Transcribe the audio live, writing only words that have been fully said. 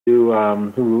who are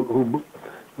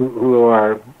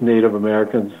Native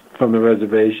Americans from the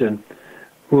reservation,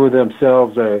 who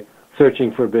themselves are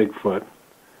searching for Bigfoot,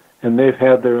 and they've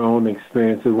had their own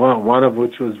experiences. One of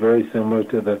which was very similar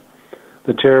to the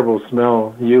terrible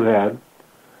smell you had,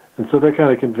 and so they're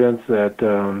kind of convinced that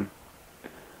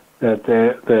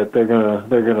they're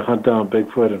gonna hunt down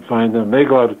Bigfoot and find them. They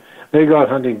go out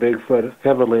hunting Bigfoot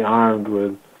heavily armed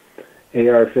with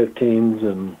AR-15s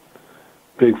and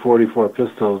big 44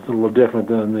 pistols. A little different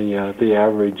than the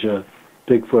average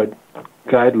Bigfoot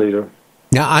guide leader.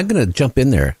 Now, I'm going to jump in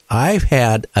there. I've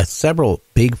had several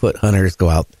Bigfoot hunters go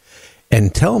out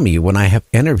and tell me when I have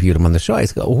interviewed them on the show, I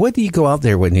go, what do you go out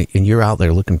there when you're out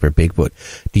there looking for Bigfoot?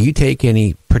 Do you take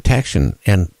any protection?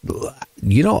 And,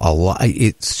 a lot,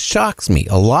 it shocks me.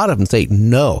 A lot of them say,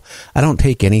 no, I don't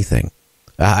take anything.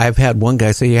 I've had one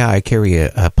guy say, yeah, I carry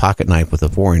a pocket knife with a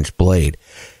 4-inch blade.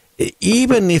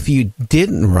 Even if you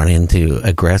didn't run into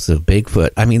aggressive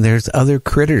Bigfoot, I mean, there's other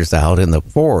critters out in the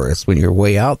forest when you're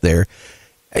way out there.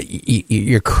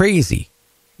 You're crazy.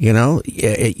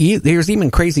 There's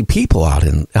even crazy people out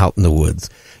in the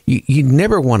woods. You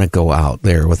never want to go out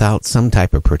there without some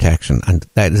type of protection. And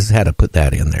I just had to put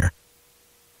that in there.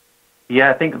 Yeah,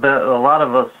 I think a lot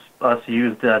of us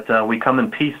use that we come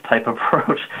in peace type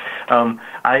approach.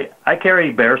 I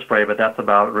carry bear spray, but that's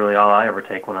about really all I ever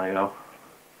take when I go.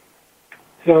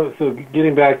 So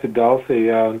getting back to Dulcie,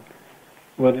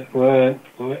 when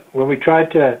we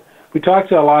talked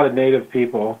to a lot of Native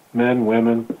people, men,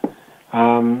 women.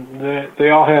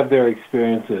 They all have their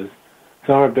experiences.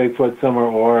 Some are Bigfoot, some are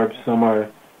orbs, some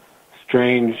are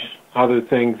strange other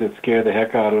things that scare the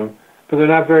heck out of them. But they're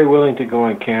not very willing to go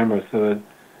on camera,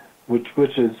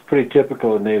 which is pretty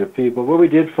typical of Native people. What we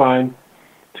did find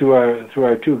through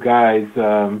our two guys,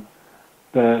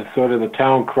 the sort of the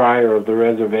town crier of the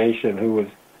reservation, who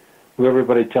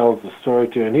everybody tells the story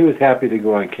to, and he was happy to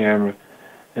go on camera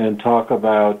and talk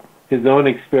about his own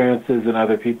experiences and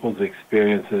other people's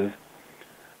experiences.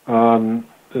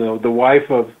 The wife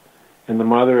and the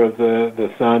mother of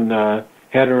the son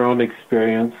had her own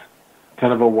experience,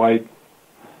 kind of a white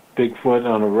Bigfoot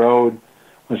on a road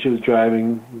when she was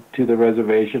driving to the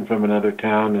reservation from another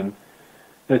town, and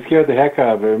it scared the heck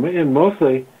out of her. And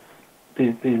mostly,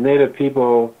 these Native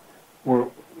people were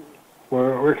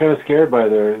kind of scared by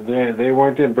they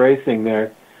weren't embracing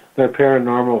their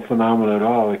paranormal phenomena at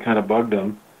all. It kind of bugged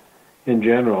them in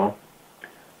general.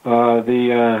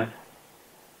 The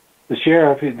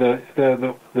sheriff,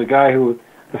 the guy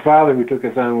the father who took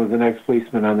us on was an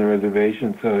ex-policeman on the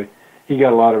reservation, so he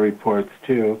got a lot of reports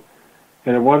too.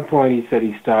 And at one point he said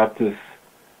he stopped this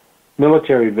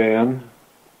military van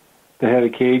that had a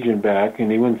cage in back,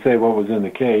 and he wouldn't say what was in the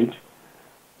cage,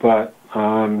 but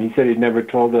he said he'd never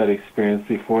told that experience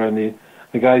before, and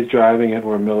the guys driving it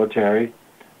were military,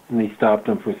 and he stopped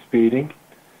them for speeding.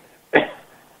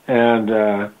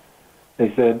 And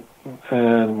they said,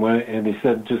 and he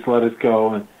said, just let us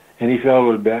go, and he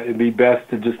felt it'd be best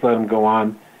to just let him go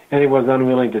on, and he was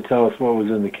unwilling to tell us what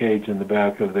was in the cage in the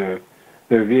back of their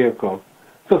vehicle.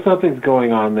 So something's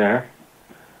going on there.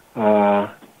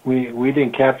 We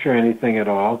didn't capture anything at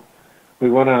all. We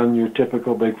went on your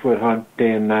typical Bigfoot hunt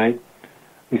day and night.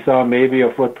 We saw maybe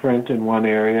a footprint in one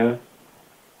area.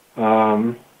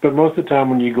 But most of the time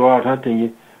when you go out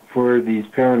hunting for these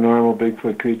paranormal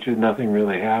Bigfoot creatures, nothing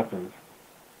really happens.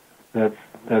 That's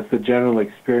the general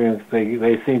experience.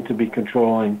 They seem to be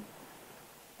controlling,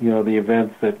 the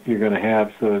events that you're going to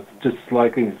have. So it's just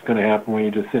likely it's going to happen when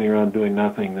you're just sitting around doing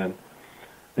nothing than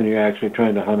you're actually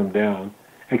trying to hunt them down.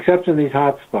 Except in these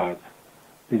hot spots.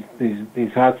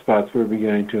 These hot spots we're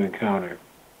beginning to encounter.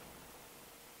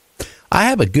 I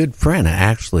have a good friend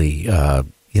actually,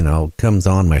 comes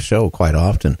on my show quite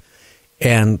often,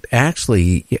 and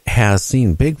actually has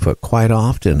seen Bigfoot quite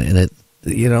often. And it,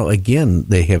 again,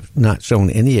 they have not shown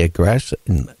any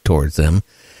aggression towards them,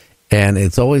 and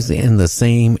it's always in the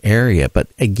same area. But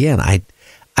again, I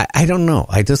don't know.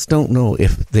 I just don't know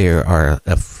if there are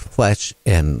a flesh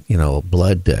and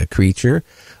blood creature,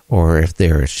 or if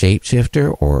they're a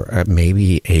shapeshifter, or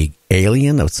maybe a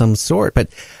alien of some sort. But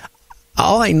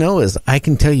all I know is I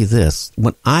can tell you this.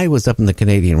 When I was up in the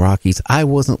Canadian Rockies, I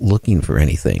wasn't looking for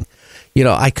anything.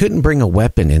 I couldn't bring a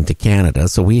weapon into Canada,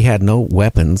 so we had no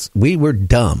weapons. We were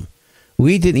dumb.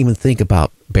 We didn't even think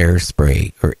about bear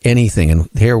spray or anything, and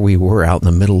here we were out in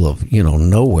the middle of,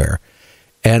 nowhere.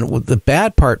 And the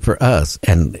bad part for us,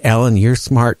 and Alan, you're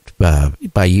smart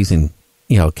by using,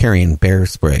 carrying bear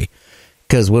spray,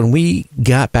 because when we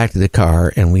got back to the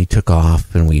car and we took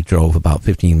off and we drove about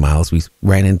 15 miles, we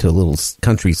ran into a little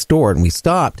country store and we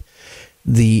stopped.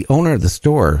 The owner of the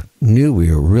store knew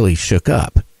we were really shook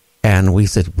up, And we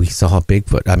said, we saw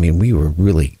Bigfoot. I mean, we were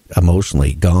really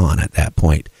emotionally gone at that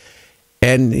point.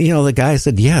 And, the guy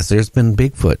said, yes, there's been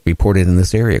Bigfoot reported in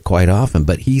this area quite often.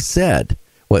 But he said,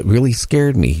 what really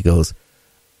scared me, he goes,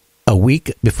 a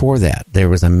week before that, there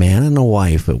was a man and a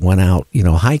wife that went out,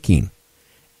 hiking.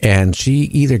 And she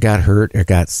either got hurt or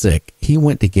got sick. He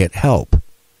went to get help.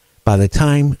 By the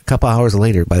time, a couple hours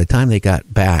later, by the time they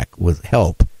got back with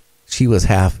help, she was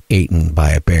half eaten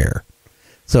by a bear.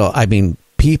 So, I mean,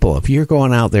 people, if you're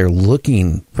going out there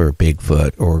looking for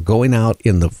Bigfoot or going out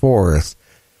in the forest,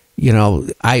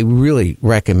 I really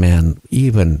recommend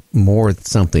even more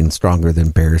something stronger than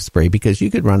bear spray, because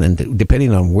you could run into,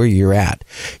 depending on where you're at,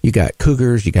 you got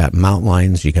cougars, you got mountain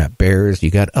lions, you got bears, you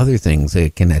got other things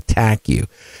that can attack you.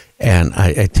 And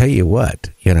I tell you what,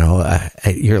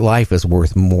 your life is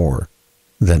worth more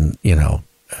than,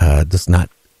 just not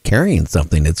carrying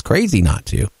something. It's crazy not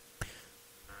to.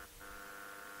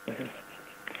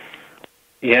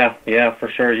 Yeah, for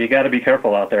sure. You got to be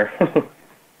careful out there.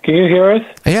 Can you hear us?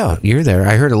 Yeah, you're there.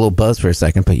 I heard a little buzz for a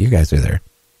second, but you guys are there.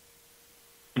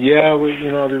 Yeah, we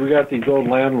got these old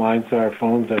landlines, so our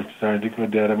phones are starting to go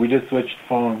dead. We just switched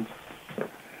phones.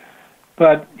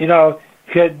 But, do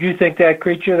you think that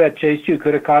creature that chased you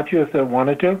could have caught you if it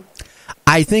wanted to?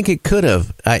 I think it could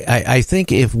have. I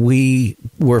think if we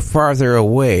were farther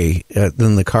away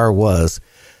than the car was,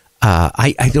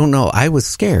 I don't know. I was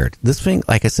scared. This thing,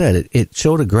 like I said, it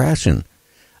showed aggression.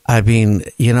 I mean,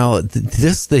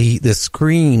 the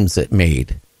screams it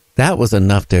made, that was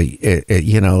enough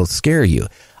to, scare you.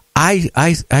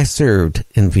 I served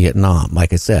in Vietnam,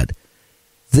 like I said.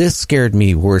 This scared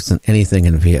me worse than anything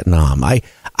in Vietnam. I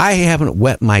haven't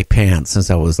wet my pants since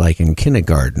I was like in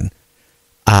kindergarten.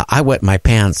 I wet my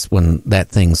pants when that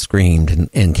thing screamed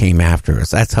and came after us.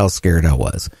 That's how scared I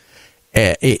was.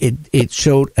 It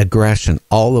showed aggression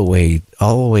all the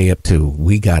way up to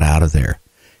we got out of there.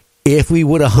 If we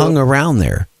would have hung around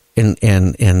there, and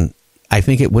I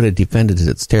think it would have defended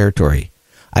its territory,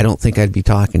 I don't think I'd be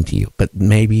talking to you. But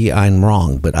maybe I'm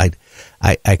wrong. But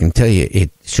I can tell you, it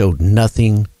showed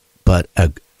nothing but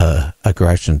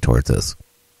aggression towards us.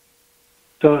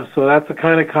 So that's the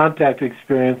kind of contact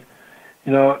experience.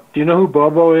 Do you know who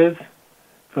Bobo is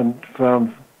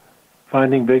from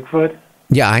Finding Bigfoot?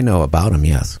 Yeah, I know about him,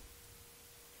 yes.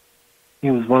 He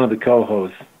was one of the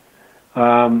co-hosts.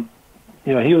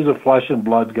 He was a flesh and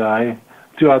blood guy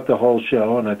throughout the whole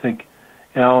show, and I think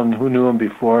Alan, who knew him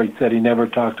before, he said he never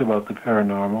talked about the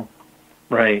paranormal.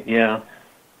 Right, yeah.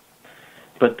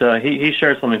 But he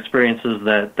shared some experiences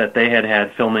that they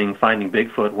had filming Finding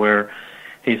Bigfoot, where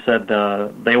he said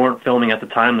they weren't filming at the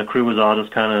time. The crew was all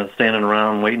just kind of standing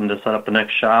around waiting to set up the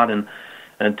next shot, and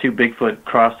two Bigfoot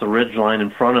crossed the ridge line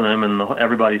in front of them, and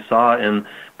everybody saw it, and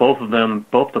both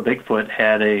the Bigfoot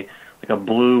had a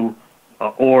blue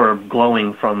orb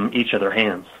glowing from each of their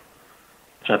hands,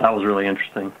 which I thought was really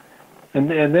interesting. And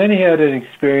then he had an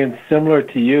experience similar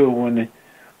to you when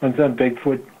some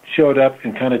Bigfoot showed up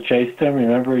and kind of chased him.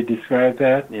 Remember he described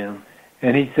that? Yeah.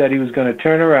 And he said he was going to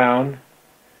turn around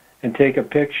and take a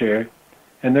picture,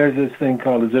 and there's this thing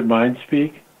called, is it mind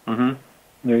speak? Mm-hmm.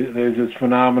 There's this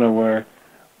phenomenon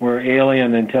where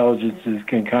alien intelligences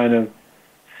can kind of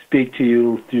speak to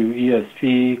you through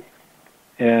ESP,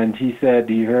 and he said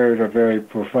he heard a very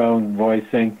profound voice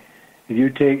saying, if you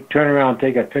turn around and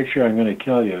take a picture, I'm going to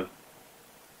kill you.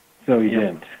 So he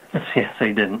didn't. Yes,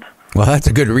 he didn't. Well, that's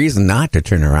a good reason not to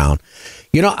turn around.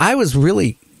 I was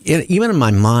really, even in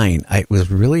my mind, it was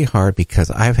really hard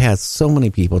because I've had so many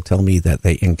people tell me that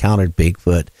they encountered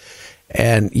Bigfoot.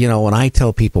 And, when I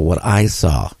tell people what I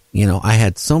saw, I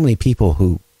had so many people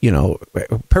who,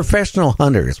 professional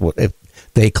hunters, if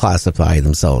they classify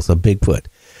themselves a Bigfoot,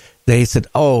 they said,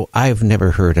 oh, I've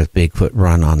never heard of Bigfoot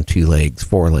run on 2 legs,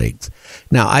 4 legs.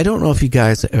 Now, I don't know if you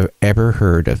guys have ever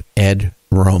heard of Ed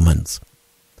Romans.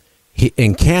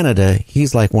 In Canada,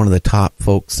 he's like one of the top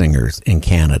folk singers in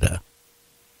Canada.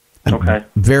 Okay.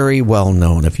 Very well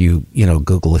known if you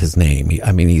Google his name.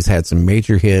 He's had some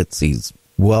major hits. He's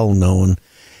well known.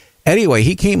 Anyway,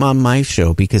 he came on my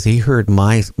show because he heard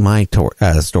my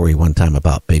story one time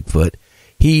about Bigfoot.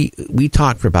 We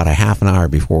talked for about a half an hour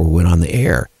before we went on the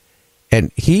air. And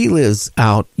he lives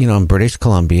out, in British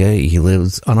Columbia. He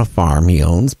lives on a farm he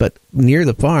owns, but near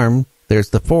the farm,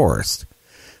 there's the forest.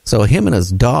 So him and his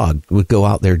dog would go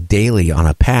out there daily on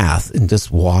a path and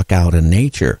just walk out in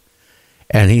nature.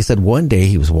 And he said one day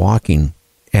he was walking,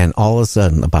 and all of a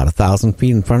sudden, about 1,000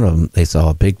 feet in front of him, they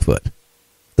saw a Bigfoot.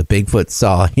 The Bigfoot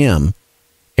saw him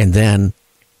and then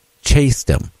chased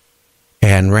him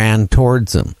and ran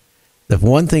towards him. The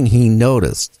one thing he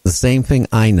noticed, the same thing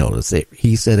I noticed,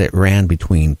 he said it ran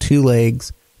between 2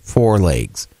 legs, 4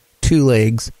 legs, 2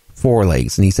 legs, 4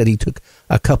 legs. And he said he took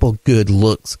a couple good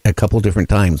looks a couple different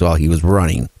times while he was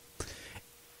running,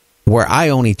 where I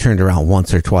only turned around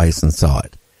once or twice and saw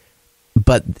it.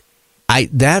 But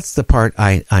that's the part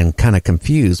I'm kind of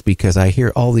confused, because I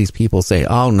hear all these people say,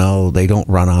 oh, no, they don't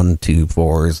run on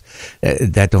 2-4s.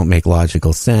 That don't make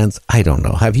logical sense. I don't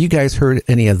know. Have you guys heard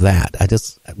any of that?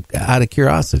 Out of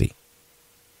curiosity.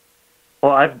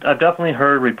 Well, I've definitely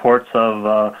heard reports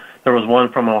of, there was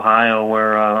one from Ohio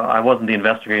where I wasn't the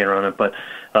investigator on it, but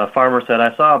a farmer said,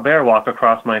 I saw a bear walk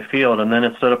across my field, and then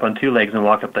it stood up on 2 legs and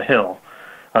walked up the hill.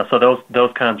 So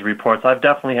those kinds of reports. I've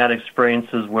definitely had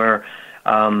experiences where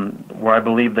I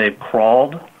believe they've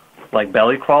crawled, like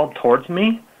belly crawled towards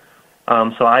me.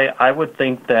 So I would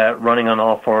think that running on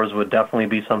all 4s would definitely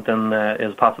be something that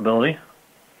is a possibility.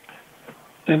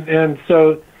 And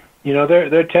so,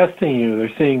 they're testing you.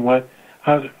 They're seeing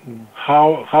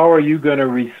how are you going to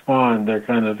respond? They're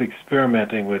kind of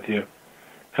experimenting with you,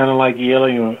 kind of like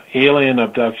alien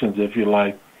abductions, if you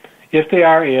like. If they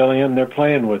are alien, they're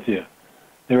playing with you.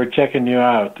 They were checking you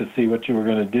out to see what you were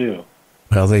going to do.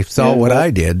 Well, they saw what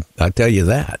I did. I'll tell you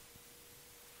that.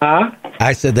 Huh?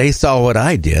 I said they saw what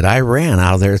I did. I ran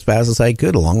out of there as fast as I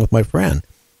could, along with my friend.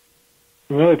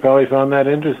 Well, they probably found that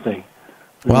interesting.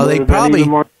 Well, they probably...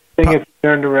 Even more interesting if you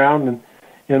turned around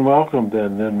and welcomed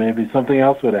them, then maybe something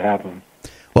else would have happened.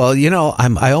 Well,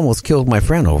 I almost killed my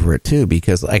friend over it, too,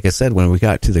 because, like I said, when we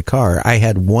got to the car, I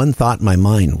had one thought in my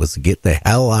mind was to get the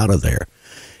hell out of there.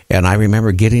 And I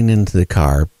remember getting into the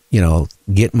car,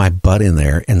 getting my butt in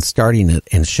there and starting it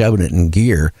and shoving it in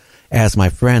gear as my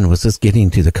friend was just getting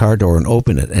to the car door and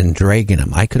open it and dragging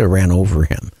him. I could have ran over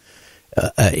him,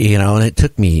 and it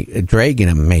took me dragging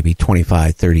him maybe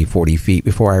 25, 30, 40 feet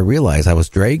before I realized I was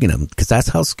dragging him, because that's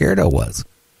how scared I was.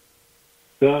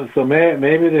 So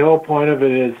maybe the whole point of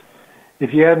it is,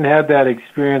 if you hadn't had that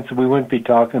experience, we wouldn't be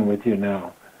talking with you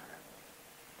now.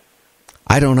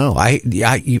 I don't know. I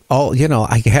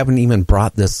haven't even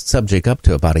brought this subject up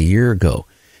to about a year ago.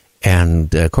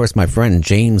 And, of course, my friend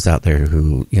James out there,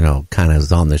 who, kind of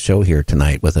is on the show here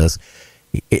tonight with us,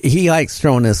 he likes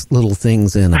throwing us little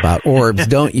things in about orbs,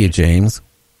 don't you, James?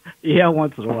 Yeah,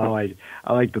 once in a while I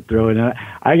like to throw it in.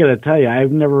 I got to tell you,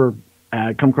 I've never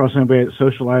come across anybody that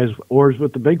socialized orbs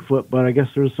with the Bigfoot, but I guess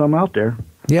there's some out there.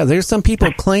 Yeah, there's some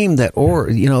people claim that,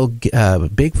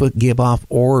 Bigfoot give off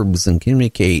orbs and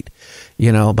communicate,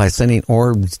 by sending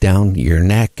orbs down your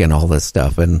neck and all this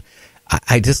stuff. And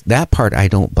I just, that part I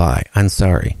don't buy. I'm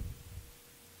sorry.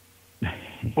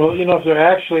 Well, if they're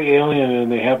actually alien and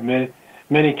they have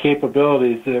many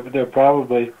capabilities, they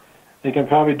can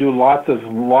probably do lots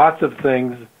of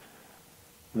things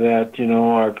that,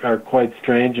 are quite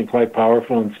strange and quite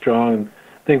powerful and strong, and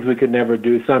things we could never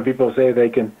do. Some people say they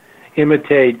can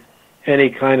imitate any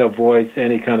kind of voice,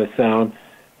 any kind of sound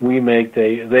we make.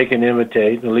 They can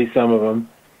imitate, at least some of them,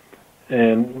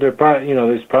 and they're probably,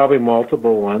 there's probably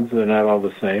multiple ones. They're not all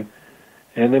the same,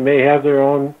 and they may have their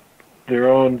own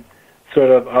sort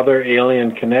of other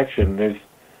alien connection.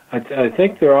 I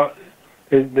think there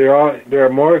are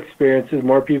more experiences,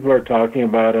 more people are talking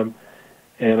about them,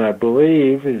 and I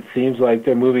believe it seems like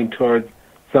they're moving towards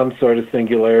some sort of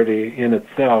singularity in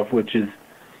itself, which is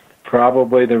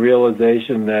probably the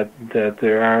realization that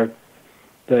there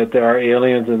are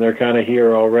aliens and they're kind of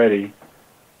here already,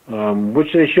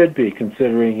 which they should be,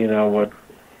 considering what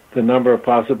the number of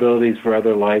possibilities for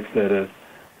other life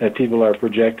that people are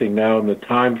projecting now in the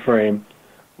time frame,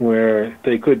 where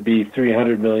they could be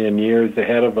 300 million years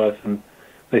ahead of us, and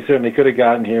they certainly could have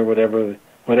gotten here, whatever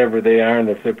they are, and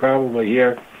if they're probably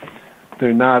here,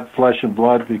 they're not flesh and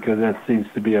blood, because that seems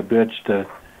to be a bitch to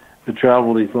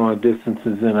travel these long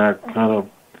distances in our kind of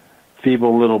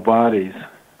feeble little bodies.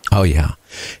 Oh, yeah.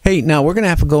 Hey, now we're going to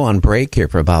have to go on break here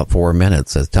for about 4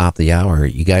 minutes at the top of the hour.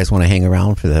 You guys want to hang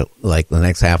around for the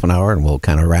next half an hour, and we'll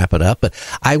kind of wrap it up. But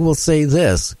I will say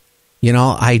this,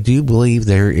 I do believe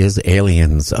there is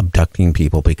aliens abducting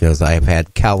people, because I've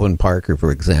had Calvin Parker,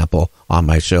 for example, on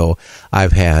my show.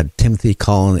 I've had Timothy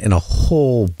Cullen and a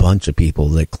whole bunch of people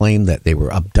that claim that they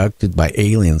were abducted by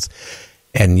aliens.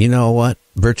 And you know what?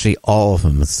 Virtually all of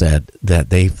them said that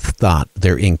they thought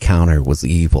their encounter was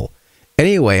evil.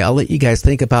 Anyway, I'll let you guys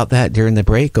think about that during the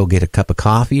break. Go get a cup of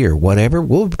coffee or whatever.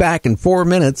 We'll be back in 4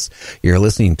 minutes. You're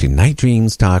listening to Night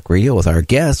Dreams Talk Radio with our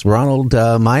guest, Ronald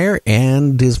Meyer,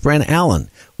 and his friend Alan.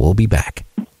 We'll be back.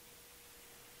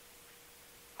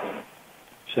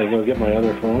 Should I go get my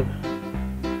other phone?